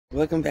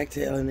Welcome back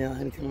to L&L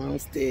Honeycomb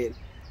Homestead.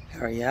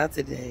 How are y'all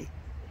today?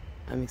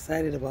 I'm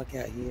excited to walk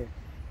out here.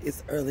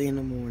 It's early in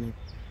the morning.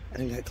 I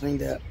done got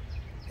cleaned up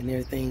and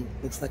everything.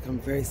 Looks like I'm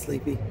very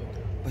sleepy,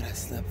 but I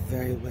slept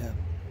very well.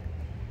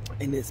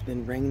 And it's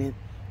been raining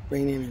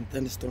and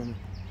thunderstorming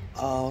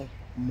all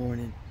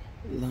morning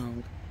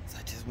long. So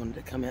I just wanted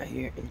to come out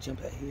here and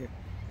jump out here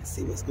and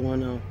see what's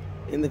going on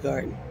in the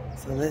garden.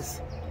 So let's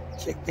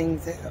check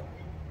things out.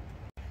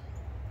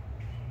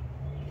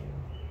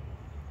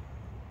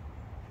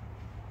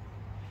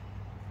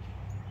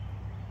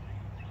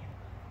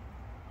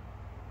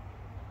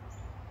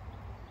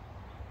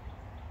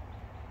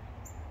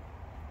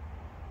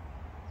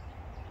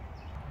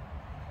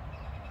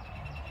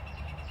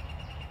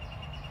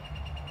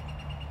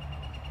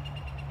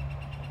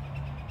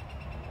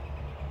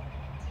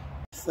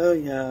 So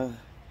y'all,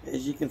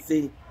 as you can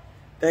see,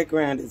 that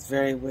ground is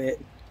very wet,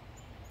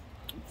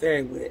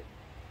 very wet.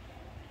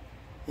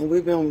 And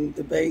we've been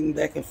debating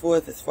back and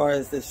forth as far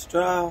as the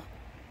straw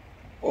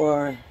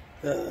or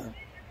the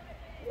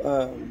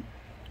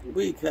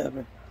weed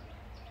cover.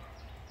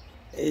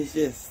 It's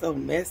just so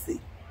messy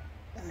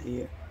out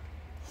here.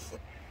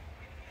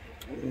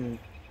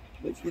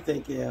 What you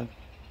think, yeah?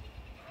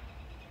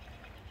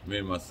 Me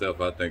and myself,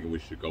 I think we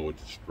should go with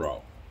the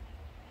straw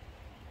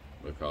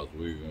because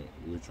we're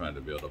trying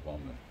to build up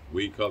on the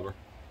weed cover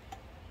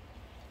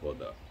for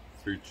the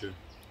future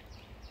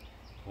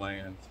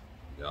plans.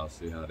 Y'all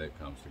see how that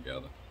comes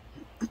together.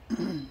 But,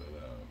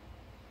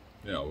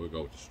 we'll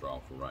go with the straw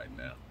for right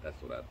now.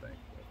 That's what I think.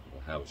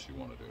 How she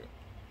want to do it,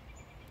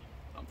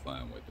 I'm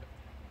fine with it.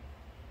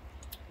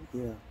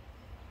 Yeah.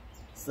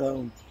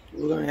 So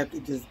we're gonna have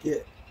to just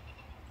get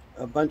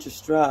a bunch of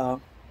straw.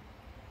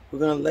 We're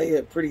gonna lay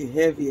it pretty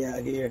heavy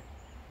out here,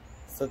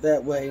 so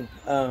that way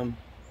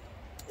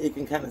it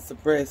can kind of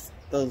suppress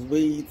those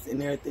weeds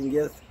and everything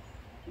else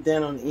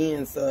down on the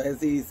end. So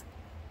as he's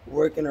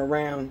working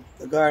around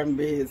the garden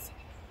beds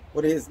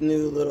with his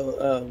new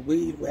little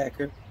weed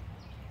whacker,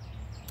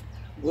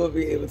 we'll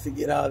be able to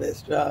get all that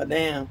straw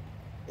down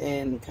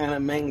and kind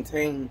of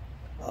maintain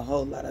a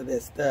whole lot of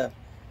that stuff.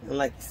 And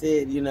like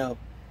you said,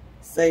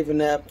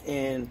 saving up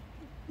and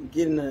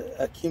getting an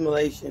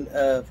accumulation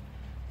of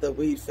the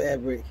weed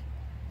fabric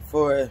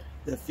for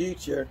the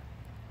future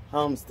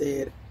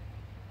homestead,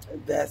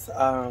 that's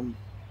a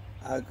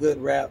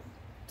good route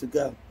to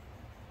go.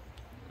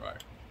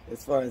 Right.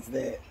 As far as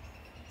that.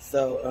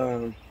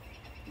 So,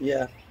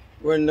 yeah,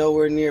 we're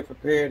nowhere near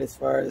prepared as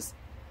far as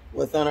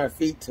what's on our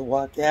feet to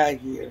walk out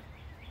here.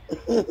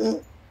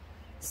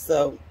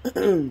 So,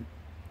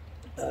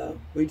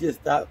 we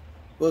just thought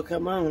we'll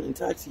come on and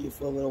talk to you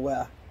for a little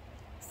while.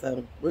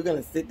 So, we're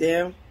going to sit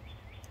down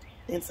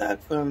and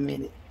talk for a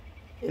minute.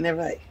 Isn't that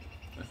right?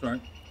 That's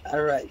right.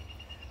 All right.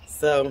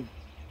 So,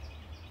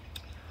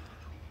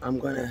 I'm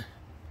going to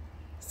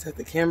set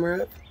the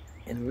camera up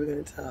and we're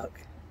going to talk.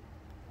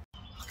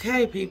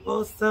 Okay,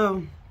 people.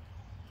 So,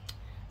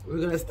 we're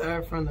going to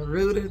start from the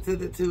rooter to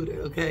the tutor,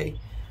 okay?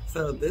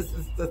 So, this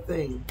is the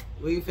thing.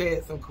 We've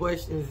had some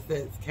questions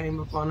that came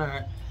up on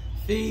our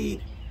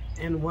feed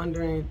and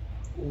wondering,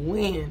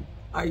 when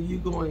are you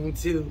going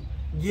to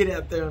get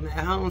out there on that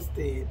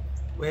homestead?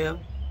 Well,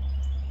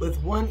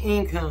 with one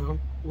income,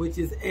 which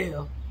is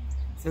L,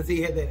 since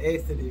he had that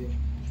accident,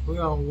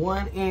 we're on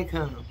one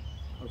income,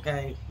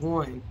 okay?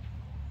 One.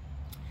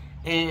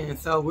 And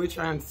so we're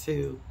trying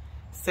to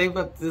save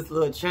up this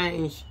little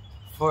change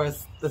for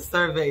the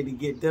survey to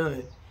get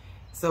done.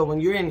 So when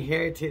you're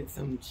inherited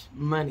some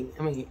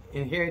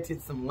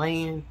inherited some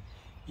land,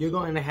 you're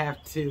going to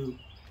have to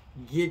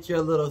get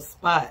your little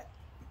spot,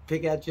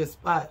 pick out your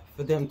spot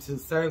for them to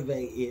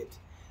survey it.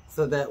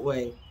 So that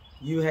way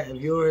you have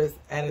yours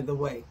out of the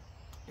way.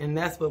 And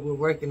that's what we're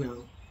working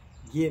on,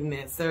 getting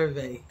that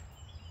survey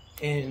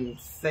and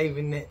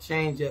saving that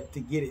change up to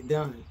get it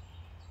done.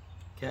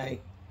 Okay?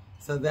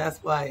 So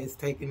that's why it's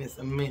taking us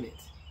a minute.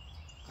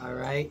 All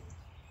right?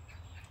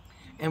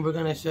 And we're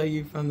going to show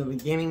you from the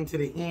beginning to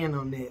the end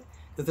on that,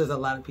 because there's a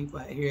lot of people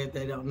out here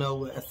that don't know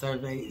what a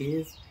survey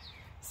is.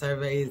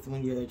 Survey is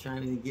when you're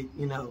trying to get,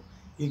 you're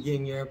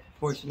getting your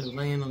portion of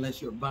land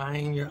unless you're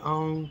buying your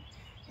own,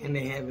 and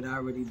they have it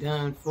already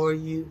done for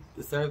you,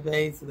 the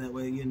survey, so that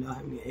way you know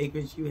how many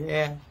acres you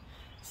have.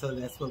 So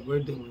that's what we're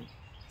doing.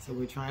 So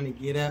we're trying to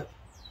get up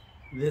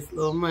this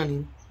little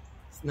money.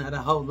 It's not a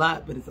whole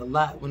lot, but it's a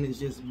lot when it's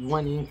just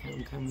one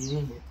income coming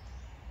in.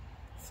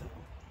 So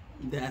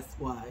that's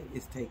why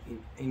it's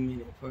taking a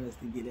minute for us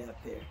to get out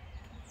there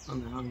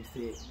on the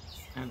homestead. It's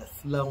kind of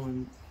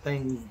slowing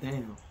things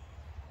down.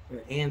 We're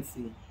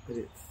antsy, but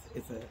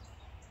it's a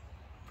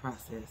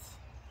process.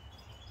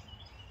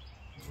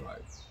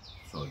 Right.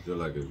 So just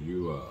like if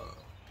you,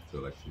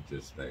 just like she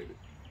just stated,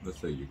 let's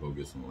say you go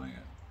get some land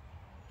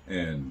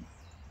and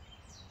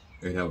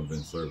they haven't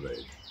been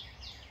surveyed,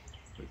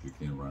 but you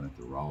can't run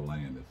into raw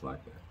land that's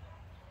like that.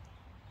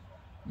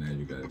 Now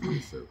you got to do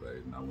the survey,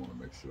 and I want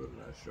to make sure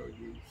that I show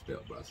you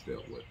step by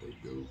step what they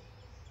do.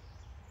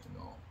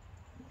 When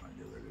I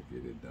get ready to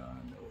get it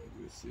done, that way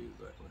you'll see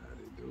exactly how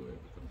they do it.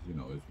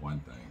 Because it's one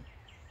thing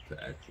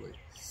to actually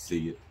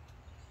see it,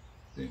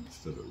 then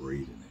instead of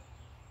reading it,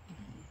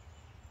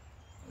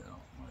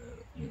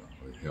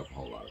 it helped a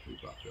whole lot of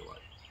people, I feel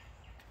like.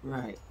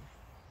 Right.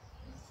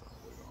 And so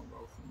we're going to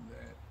go from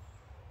that.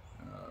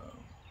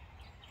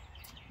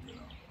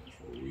 That's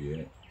where we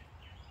at.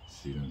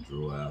 She done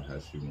drew out how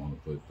she want to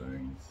put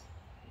things.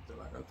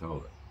 Like I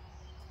told her,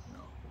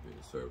 we did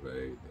a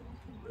survey, then we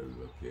can really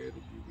look at it.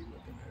 You be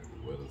looking at it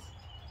with us.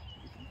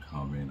 You can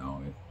comment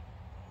on it.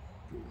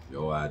 Give us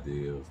your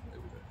ideas,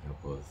 maybe to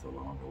help us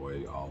along the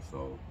way.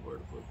 Also, where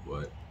to put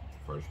what.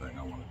 The first thing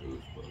I want to do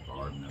is put a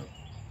garden up,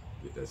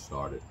 get that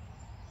started.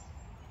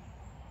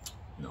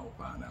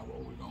 Find out what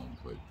we're going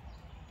to put,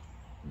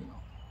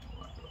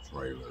 like a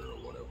trailer or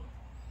whatever.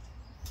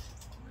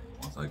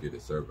 Once I get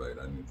it surveyed,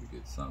 I need to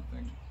get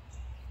something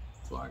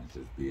so I can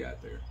just be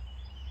out there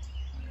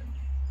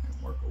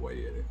and work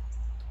away at it.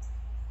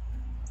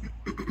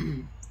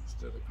 And,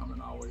 instead of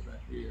coming all the way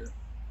back here,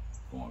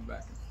 going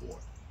back and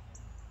forth.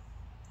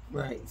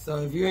 Right. So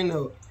if you're in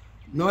the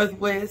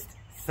northwest,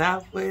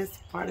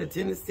 southwest part of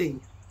Tennessee,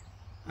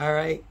 all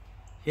right,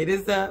 hit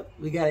us up.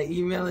 We got an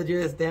email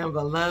address down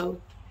below.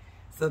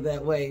 So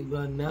that way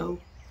we'll know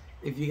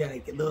if you got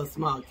a little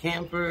small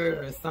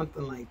camper or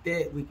something like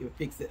that, we can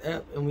fix it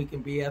up and we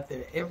can be out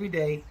there every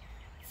day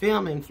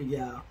filming for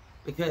y'all,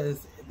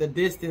 because the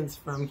distance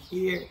from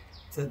here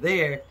to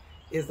there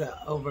is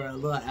over a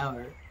little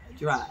hour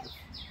drive.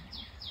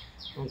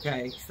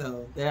 Okay,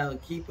 so that'll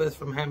keep us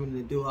from having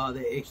to do all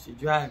that extra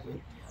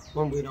driving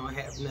when we don't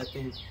have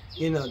nothing,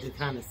 to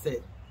kind of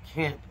set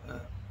camp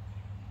up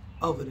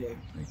over there.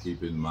 And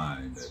keep in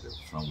mind that if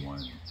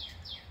someone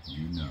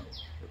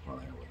they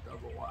probably have a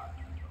double wide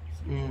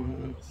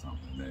or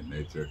something in that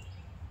nature.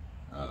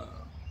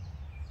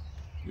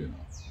 They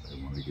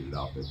want to get it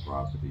off their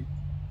property.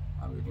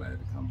 I'll be glad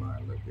to come by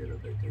and look at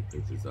it. They take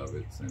pictures of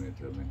it, send it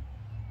to me,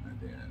 and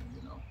then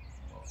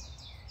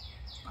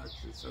I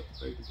just have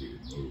to pay to get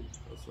it moved.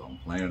 So I'm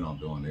planning on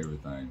doing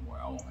everything where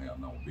I won't have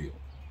no bill.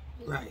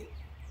 Right.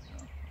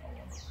 I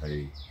want to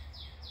pay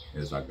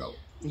as I go.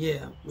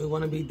 Yeah, we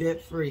want to be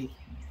debt free.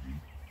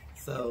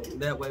 So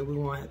that way we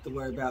won't have to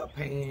worry about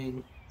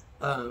paying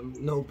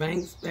no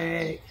banks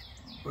back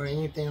or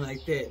anything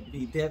like that.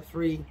 Be debt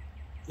free.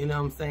 You know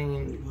what I'm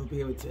saying? We'll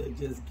be able to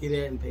just get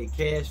it and pay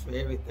cash for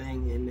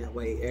everything, and that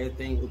way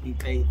everything will be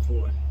paid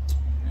for.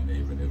 And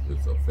even if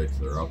it's a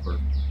fixer-upper, you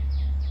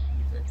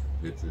take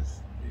the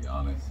pictures, be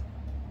honest,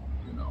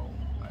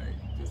 like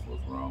this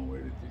what's wrong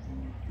with it, you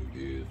can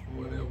do this,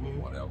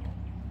 whatever.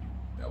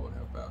 That would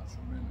help out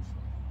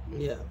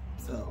tremendously. Yeah,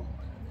 so.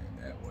 And then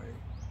that way,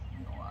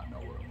 I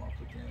know what I'm up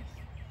against.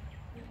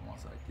 And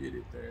once I get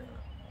it there,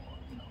 or,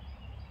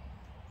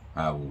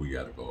 however we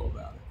got to go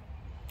about it.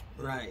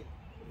 Right,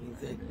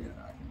 exactly. And then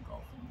I can go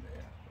from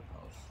there,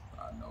 because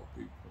I know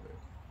people that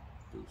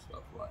do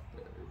stuff like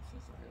that. Ever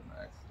since I had an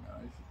accident,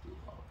 I used to do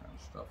all kinds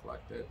of stuff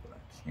like that, but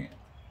I can't.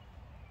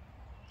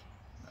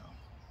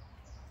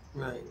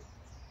 Right.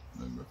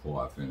 And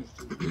before I finish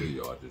this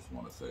video, I just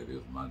want to say this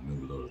is my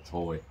new little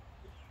toy.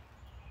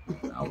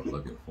 And I was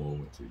looking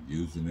forward to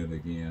using it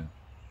again.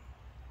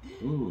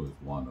 Ooh,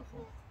 it's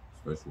wonderful,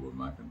 especially with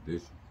my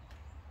condition.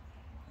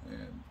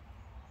 And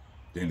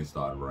then it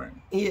started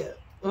raining. Yeah,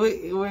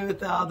 we're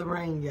with all the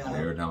rain, y'all.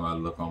 Every time I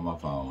look on my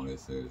phone, it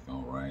says it's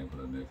going to rain for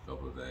the next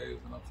couple of days.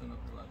 And I'm sitting up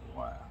there like,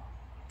 wow.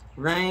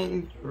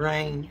 Rain,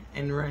 rain,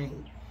 and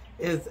rain.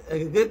 It's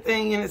a good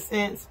thing in a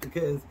sense,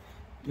 because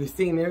you're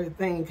seeing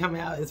everything come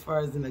out as far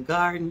as in the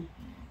garden,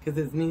 because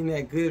it's needing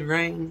that good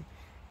rain.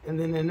 And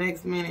then the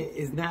next minute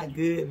is not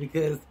good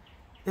because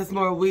there's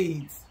more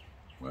weeds.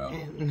 Well,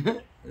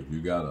 if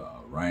you got a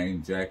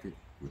rain jacket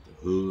with the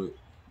hood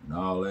and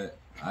all that,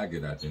 I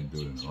get out there and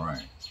do it in the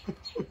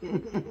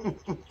rain.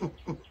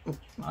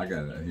 I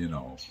got to,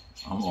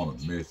 I'm on a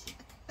mission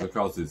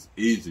because it's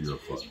easier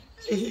for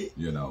me.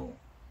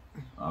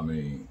 I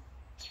mean,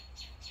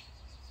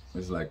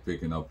 it's like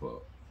picking up a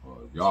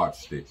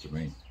yardstick to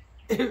me.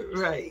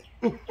 Right.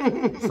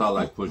 It's not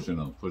like pushing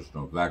a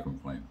vacuum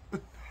cleaner.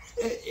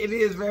 It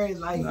is very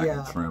light, and I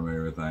can trim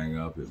everything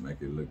up and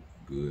make it look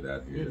good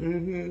out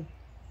here.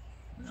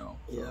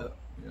 Yeah.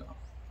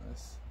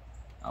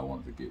 I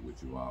wanted to get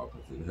with you all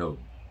because it has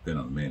been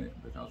a minute,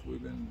 because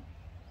we've been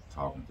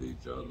talking to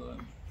each other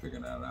and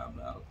figuring out our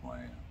battle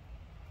plan,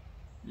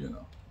 and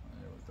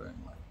everything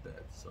like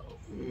that. So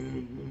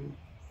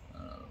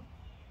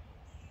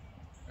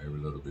every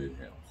little bit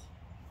helps.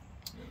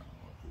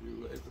 If you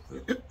were able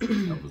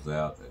to help us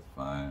out, that's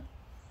fine.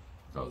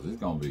 Because it's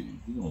gonna be,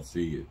 you're gonna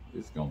see it.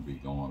 It's gonna be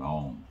going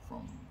on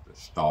from the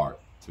start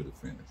to the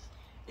finish.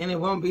 And it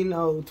won't be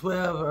no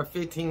 12 or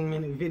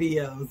 15-minute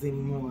videos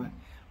anymore.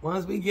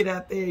 Once we get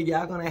out there,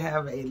 y'all gonna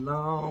have a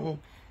long,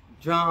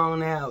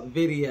 drawn-out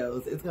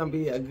videos. It's gonna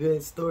be a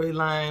good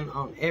storyline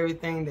on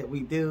everything that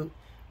we do,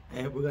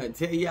 and we're gonna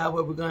tell y'all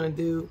what we're gonna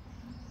do.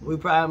 We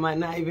probably might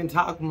not even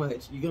talk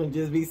much. You're gonna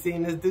just be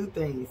seeing us do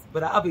things.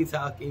 But I'll be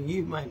talking.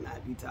 You might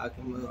not be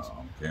talking much.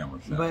 I'm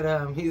camera shy.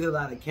 But he's a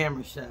lot of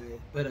camera shy.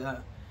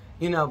 But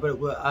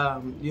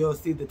you'll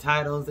see the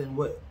titles and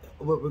what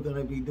we're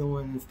gonna be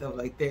doing and stuff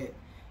like that.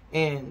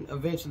 And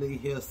eventually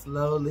he'll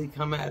slowly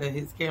come out of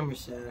his camera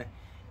shy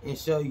and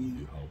show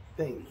you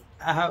things.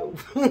 I hope.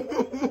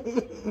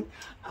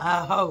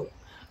 I hope.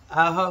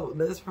 I hope.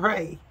 Let's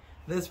pray.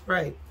 Let's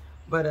pray.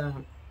 But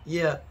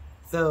yeah,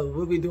 so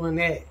we'll be doing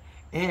that.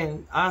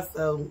 And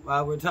also,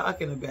 while we're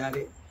talking about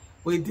it,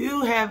 we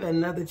do have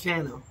another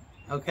channel,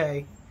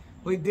 okay?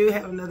 We do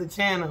have another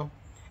channel,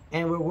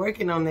 and we're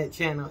working on that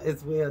channel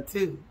as well,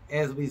 too,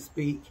 as we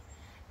speak,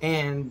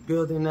 and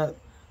building up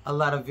a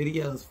lot of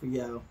videos for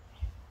y'all.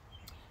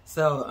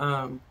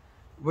 So,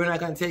 we're not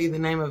going to tell you the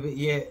name of it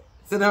yet,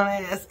 so don't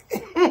ask.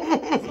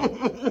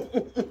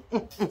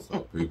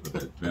 So people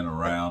that's been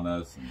around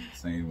us and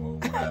seen when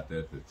we went out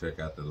there to check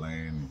out the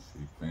land and she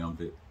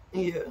filmed it.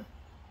 Yeah.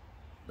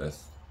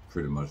 That's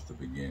pretty much the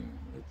beginning,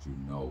 that you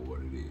know what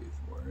it is,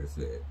 where it's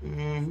at,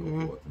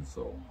 so forth and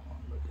so on.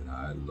 Look at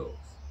how it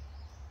looks.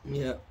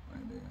 Yeah.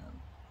 And then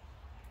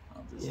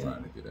I'm just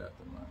trying to get out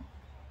the line.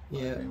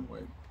 Yeah. I can't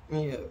wait.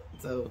 Yeah.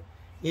 So,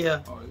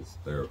 yeah. Oh, it's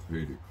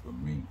therapeutic for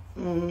me.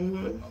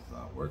 Because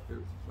I worked there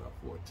since I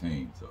was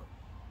 14, so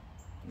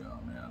you know,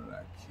 now that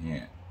I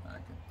can't, I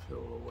can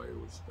pill away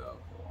with stuff,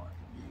 or I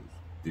can use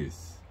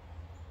this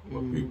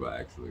where people are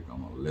actually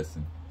gonna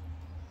listen.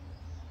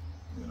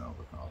 You know,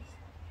 because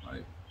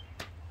like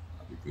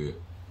I'll be good.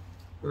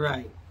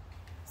 Right.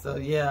 So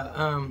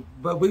yeah,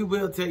 but we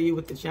will tell you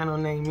what the channel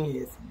name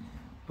is.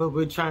 But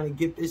we're trying to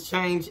get this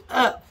change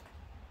up.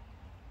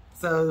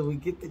 So we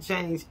get the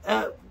change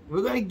up.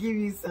 We're gonna give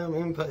you some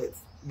inputs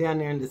down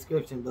there in the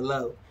description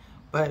below.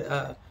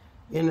 But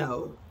you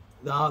know,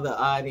 all the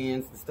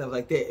audience and stuff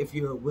like that, if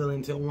you're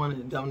willing to want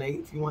to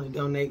donate, if you want to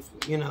donate,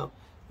 you know,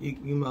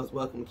 you most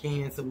welcome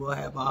can. So we'll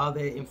have all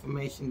that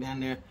information down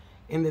there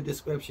in the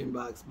description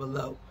box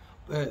below.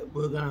 But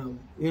we're gonna,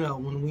 you know,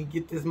 when we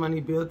get this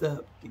money built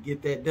up to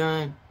get that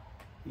done,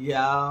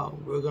 y'all,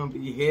 we're gonna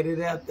be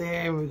headed out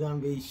there and we're gonna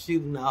be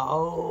shooting a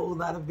whole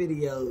lot of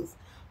videos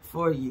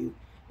for you,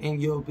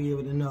 and you'll be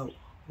able to know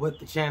what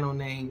the channel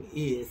name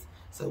is.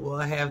 So we'll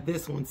have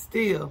this one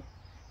still.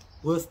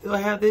 We'll still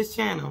have this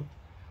channel,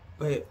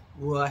 but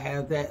we'll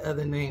have that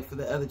other name for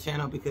the other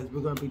channel because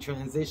we're gonna be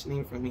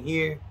transitioning from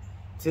here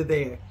to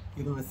there.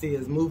 You're gonna see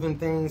us moving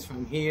things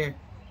from here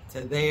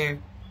to there.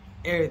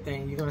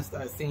 Everything, you're gonna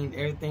start seeing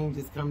everything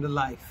just come to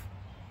life.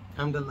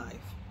 Come to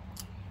life.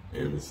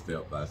 Every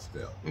step by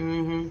step.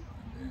 And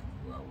then,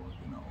 well,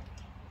 you know,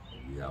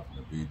 we happen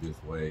to be this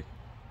way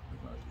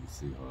because you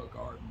see her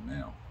garden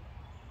now.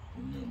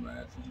 Can you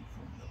imagine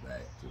from the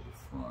back to the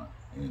front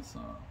and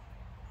some?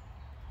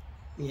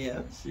 Yeah.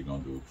 And she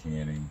gonna do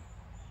canning.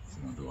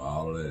 She gonna do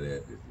all of that.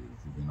 If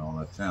you've been on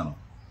her channel,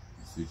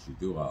 you see she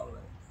do all of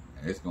that.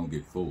 And it's gonna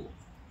get full.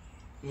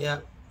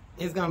 Yep.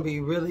 It's gonna be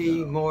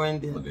really more in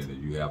depth. But then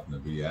if you happen to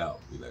be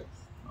out, be like,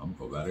 I'm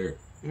gonna go out here.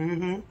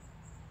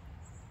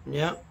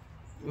 Yep.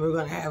 We're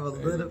gonna have a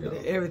little bit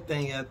of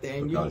everything out there,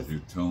 and because you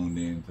tuned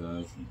in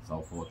to us and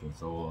so forth and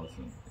so on.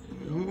 And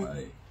you know,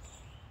 like,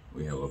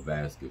 we have a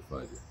basket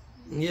for you.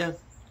 Yeah.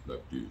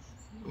 Look, you.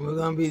 We're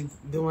gonna be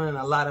doing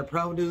a lot of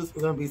produce.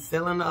 We're gonna be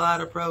selling a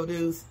lot of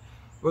produce.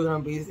 We're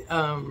gonna be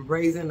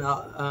raising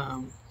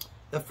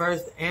the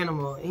first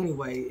animal.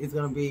 Anyway, it's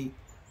gonna be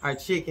our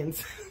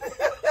chickens.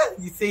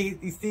 You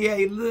see how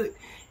he looked?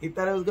 He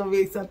thought it was gonna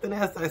be something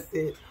else. I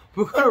said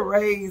we're gonna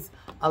raise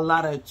a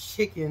lot of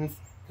chickens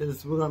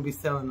because we're gonna be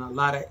selling a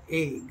lot of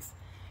eggs,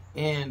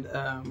 and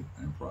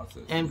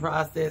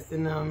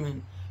processing them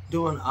and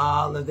doing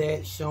all of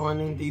that, showing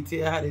in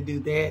detail how to do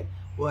that.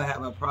 We'll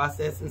have a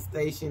processing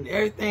station.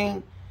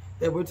 Everything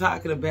that we're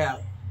talking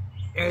about,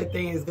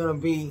 everything is gonna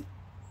be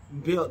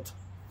built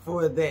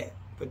for that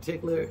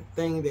particular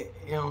thing, that,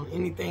 you know,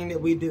 anything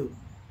that we do,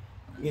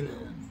 you know.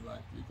 And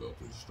like you go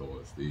to the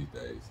stores these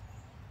days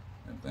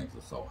and things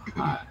are so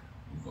high.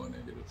 You go in there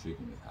and get a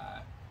chicken that's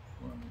high.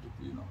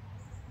 You know,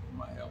 we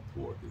might have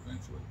pork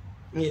eventually.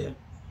 Yeah.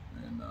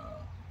 And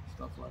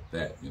stuff like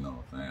that, you know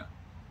what I'm saying?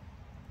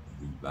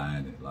 If you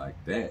buying it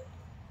like that,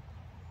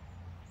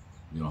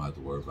 you don't have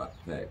to worry about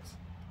the tax.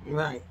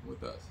 Right.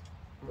 With us.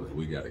 Because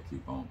we got to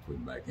keep on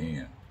putting back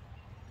in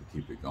to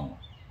keep it going.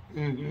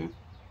 You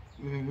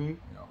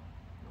know,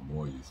 the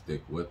more you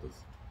stick with us,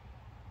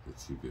 the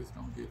cheaper it's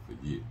going to get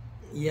for you.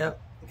 Yep.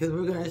 Because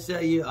we're going to show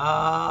you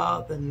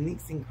all the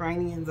nicks and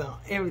crannies on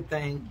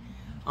everything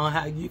on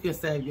how you can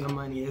save your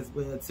money as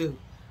well, too.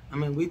 I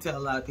mean, we tell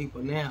a lot of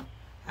people now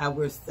how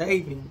we're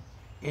saving,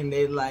 and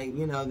they like,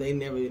 you know, they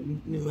never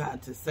knew how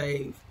to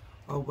save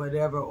or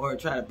whatever, or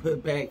try to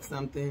put back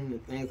something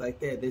and things like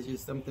that. That's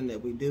just something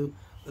that we do.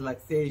 But like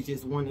I said, it's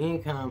just one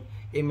income.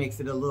 It makes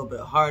it a little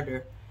bit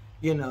harder,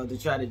 you know, to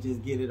try to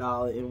just get it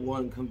all in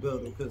one computer.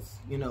 Because,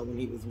 you know, when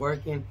he was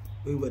working,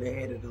 we would have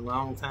had it a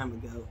long time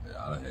ago. Yeah,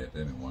 I'd have had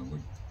that in 1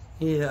 week.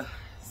 Yeah,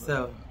 but,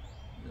 so.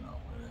 You know,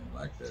 it ain't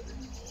like that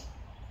anymore. So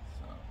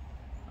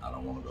I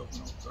don't want to go for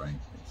no drink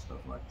and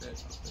stuff like that,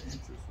 because the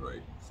interest rate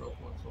and so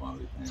forth. So I'm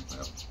paying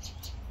forever.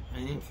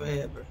 Ain't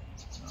forever.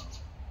 No.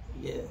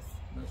 Yes.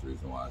 That's the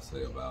reason why I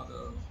say about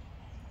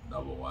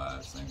double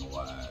wide, single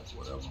wide,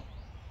 whatever.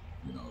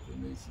 You know, if it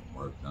needs some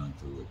work done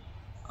to it,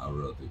 I'd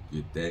rather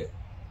get that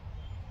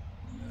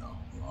You know,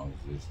 as long as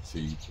it's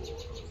cheap or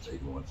they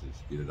want to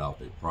just get it off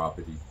their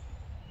property.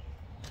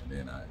 And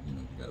then you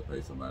know, you got to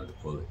pay somebody to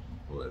pull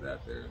it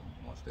out there.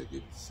 And once they get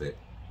it set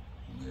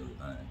and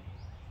everything,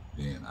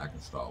 then I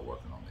can start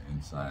working on the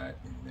inside,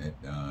 getting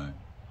that done,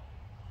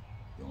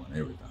 doing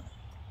everything.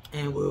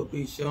 And we'll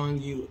be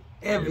showing you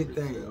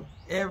everything,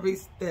 every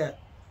step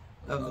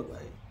of the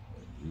way.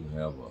 If you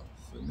have a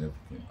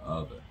significant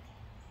other,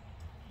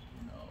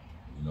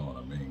 you know what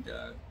I mean,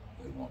 guys.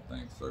 They want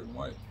things a certain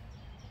way.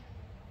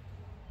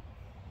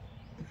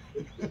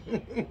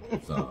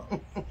 So,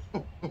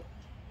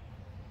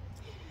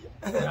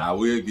 now I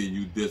will give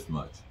you this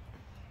much.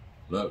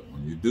 Look,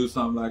 when you do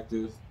something like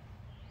this,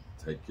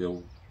 take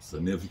your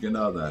significant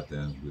other out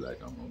there and be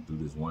like, I'm going to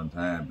do this one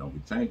time. Don't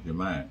be changing your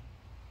mind.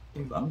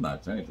 I'm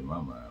not changing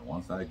my mind.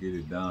 Once I get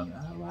it done,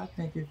 I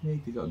think it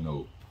needs to go.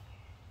 No,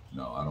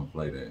 I don't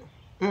play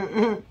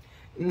that.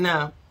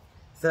 No.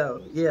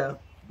 So, yeah,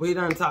 we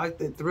done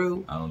talked it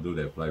through. I don't do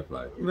that play.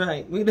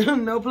 Right. We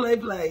done no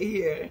play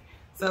here.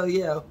 So,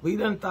 yeah, we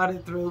done thought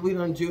it through. We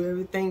done drew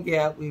everything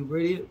out. We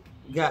really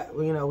got,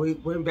 we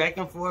went back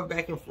and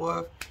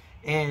forth.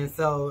 And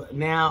so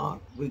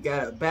now we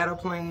got a battle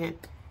plan.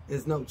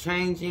 There's no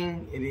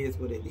changing. It is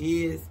what it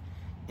is.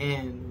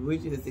 And we're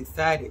just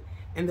excited.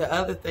 And the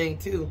other thing,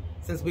 too,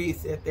 since we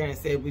sat there and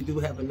said we do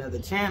have another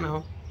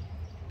channel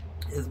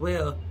as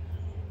well,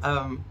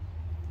 I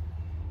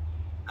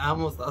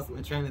almost lost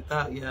my train of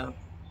thought, y'all.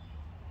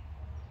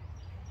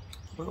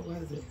 What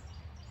was it?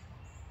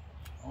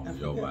 On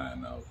your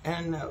mind, though.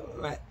 I know,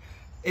 right?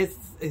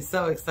 It's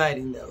so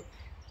exciting, though.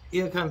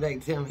 You'll come back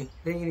and tell me.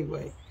 But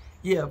anyway,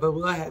 yeah, but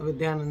we'll have it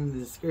down in the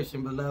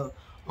description below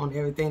on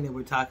everything that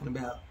we're talking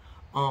about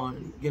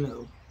on, you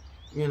know,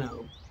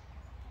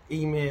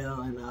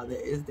 email and all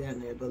that. Is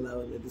down there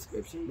below in the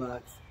description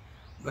box.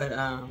 But,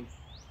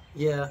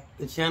 yeah,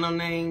 the channel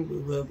name, we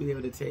will be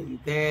able to tell you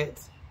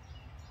that.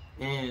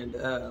 And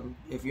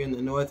if you're in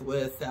the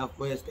northwest,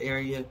 southwest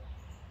area,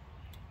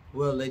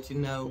 we'll let you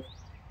know,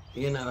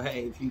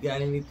 hey, if you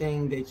got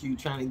anything that you're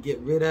trying to get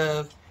rid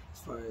of, as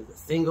far as a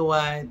single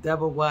wide,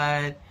 double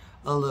wide,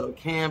 a little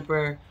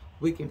camper,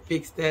 we can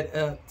fix that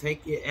up,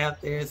 take it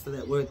out there so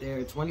that we're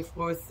there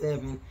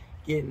 24/7,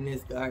 getting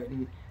this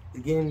garden,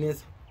 getting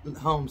this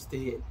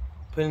homestead,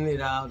 putting it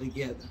all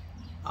together,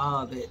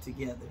 all that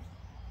together.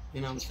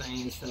 You know what I'm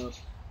saying? So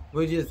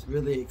we're just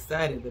really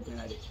excited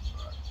about it.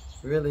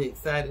 Really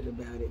excited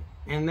about it.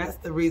 And that's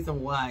the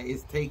reason why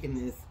it's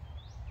taking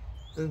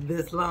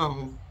this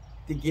long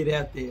to get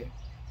out there.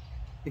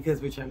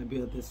 Because we're trying to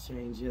build this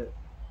change up.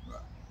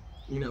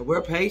 Right.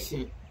 We're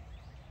patient,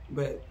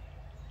 but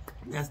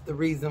that's the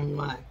reason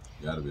why.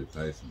 You gotta be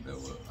patient. That's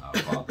what our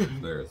Father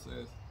Claire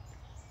says.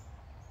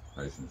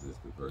 Patience is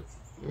the virtue.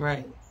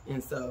 Right.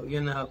 And so,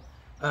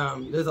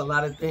 there's a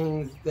lot of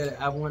things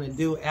that I want to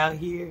do out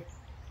here.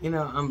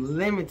 I'm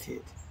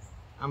limited.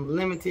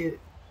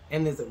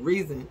 And there's a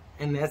reason,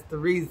 and that's the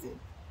reason.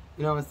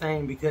 You know what I'm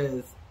saying?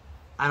 Because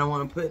I don't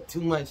want to put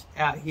too much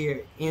out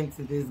here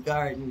into this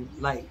garden,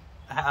 like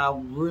how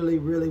I really,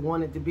 really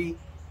want it to be,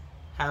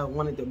 how I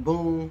want it to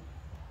boom.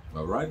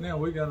 But right now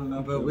we got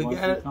enough. But once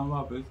it come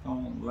up, it's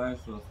gonna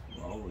last us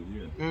for over a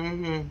year.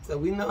 So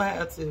we know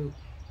how to,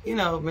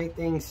 make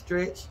things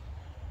stretch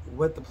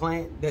with the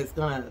plant that's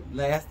gonna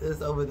last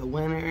us over the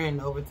winter and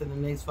over to the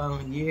next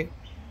following year.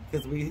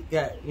 Because we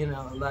got, a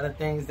lot of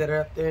things that are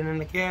up there in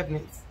the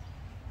cabinets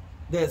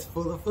that's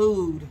full of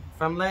food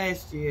from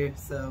last year.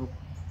 So,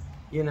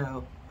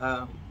 we're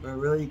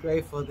really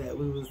grateful that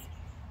we was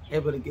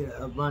able to get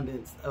an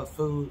abundance of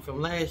food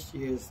from last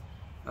season's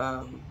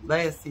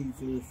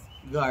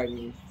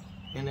gardening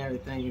and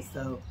everything.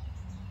 So,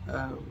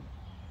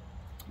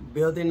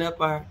 building up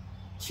our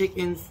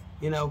chickens,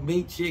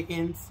 meat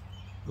chickens.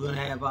 We're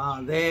gonna have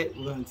all that.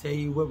 We're gonna tell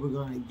you what we're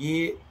gonna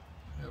get.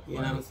 You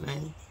know what I'm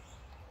saying?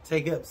 So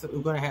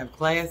we're gonna have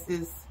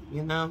classes,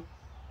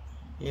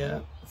 Yeah.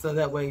 So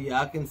that way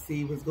y'all can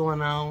see what's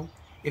going on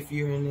if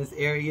you're in this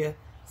area.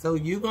 So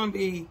you're gonna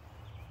be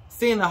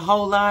seeing a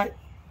whole lot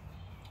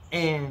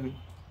and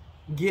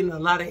getting a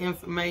lot of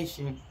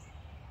information,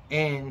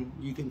 and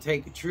you can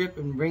take a trip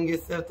and bring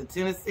yourself to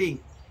Tennessee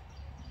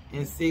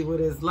and see what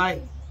it's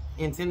like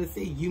in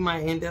Tennessee. You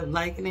might end up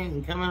liking it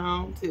and coming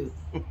home too.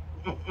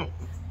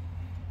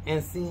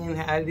 And seeing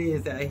how it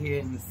is out here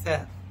in the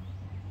South,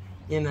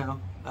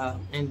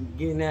 and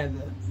getting out of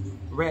the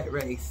rat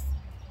race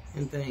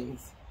and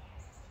things.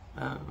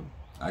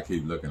 I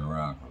keep looking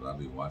around because I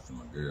be watching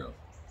my girls.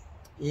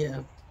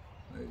 Yeah.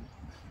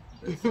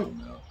 They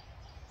something else.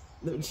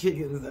 Them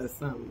chickens are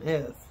something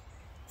else.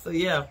 So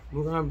yeah,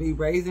 we're gonna be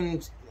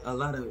raising a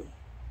lot of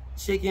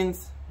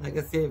chickens. Like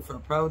I said, for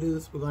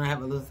produce, we're gonna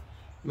have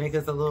make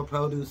us a little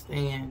produce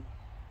stand,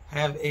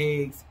 have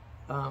eggs,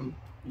 the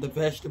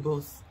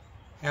vegetables,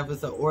 have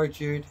us an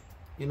orchard.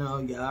 You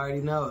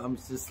already know, I'm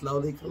just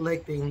slowly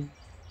collecting.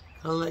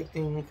 You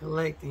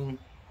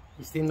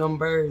see them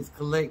birds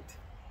collect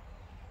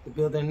to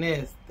build their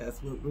nest.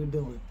 That's what we're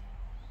doing.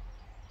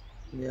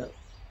 Yep.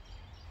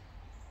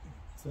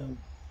 So.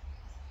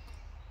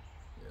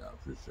 Yeah, I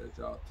appreciate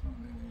y'all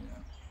tuning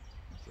in.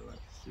 So like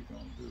she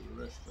gonna do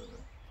the rest of the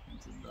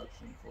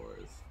introduction for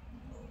us,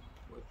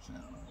 what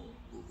channel or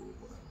Google,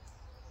 whatever.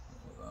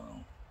 Because I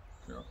don't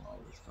care for all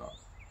this talk.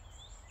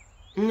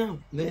 No,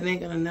 they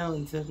ain't gonna know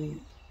until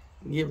we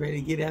get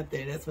ready to get out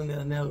there. That's when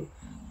they'll know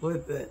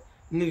what the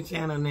new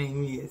channel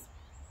name is.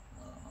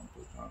 I'm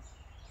too talk.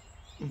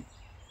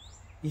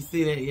 You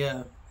see that,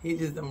 yeah. He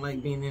just don't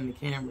like being in the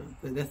camera,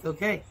 but that's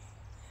okay.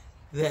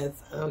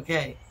 That's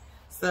okay.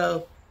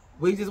 So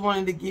we just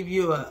wanted to give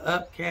you a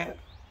upcap,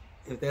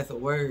 if that's a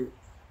word,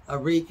 a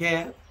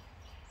recap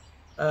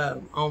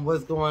on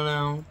what's going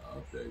on.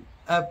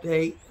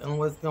 Update on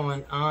what's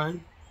going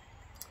on.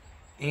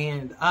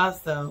 And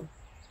also,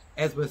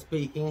 as we're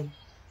speaking,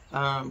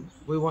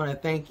 we want to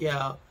thank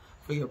y'all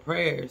for your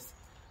prayers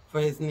for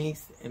his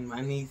niece and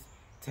my niece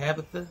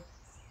Tabitha.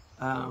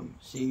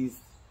 She's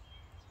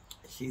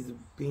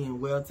being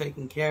well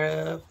taken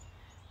care of.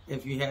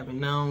 If you haven't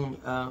known,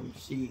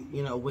 she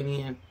went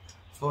in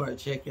for a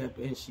checkup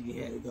and she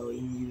had to go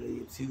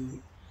immediately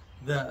to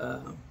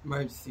the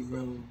emergency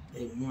room.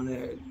 They wanted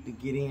her to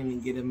get in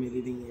and get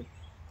admitted in.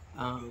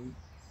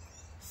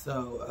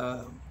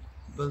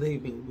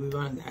 Believe me, we're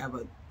going to have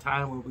a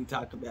time where we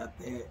talk about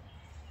that,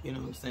 you know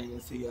what I'm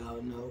saying, so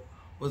y'all know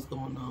what's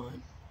going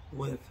on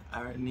with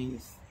our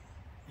niece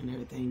and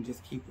everything.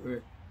 Just keep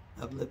her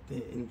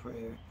uplifted in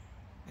prayer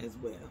as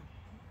well.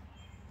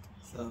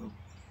 So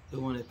we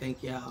want to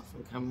thank y'all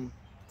for coming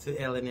to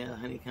L&L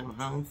Honeycomb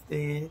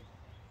Homestead,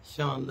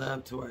 showing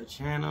love to our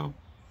channel,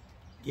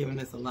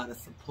 giving us a lot of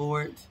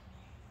support.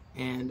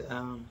 And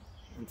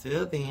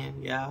until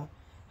then, y'all,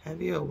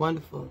 have you a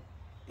wonderful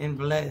and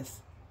blessed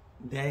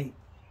day.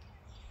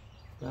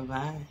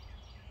 Bye-bye.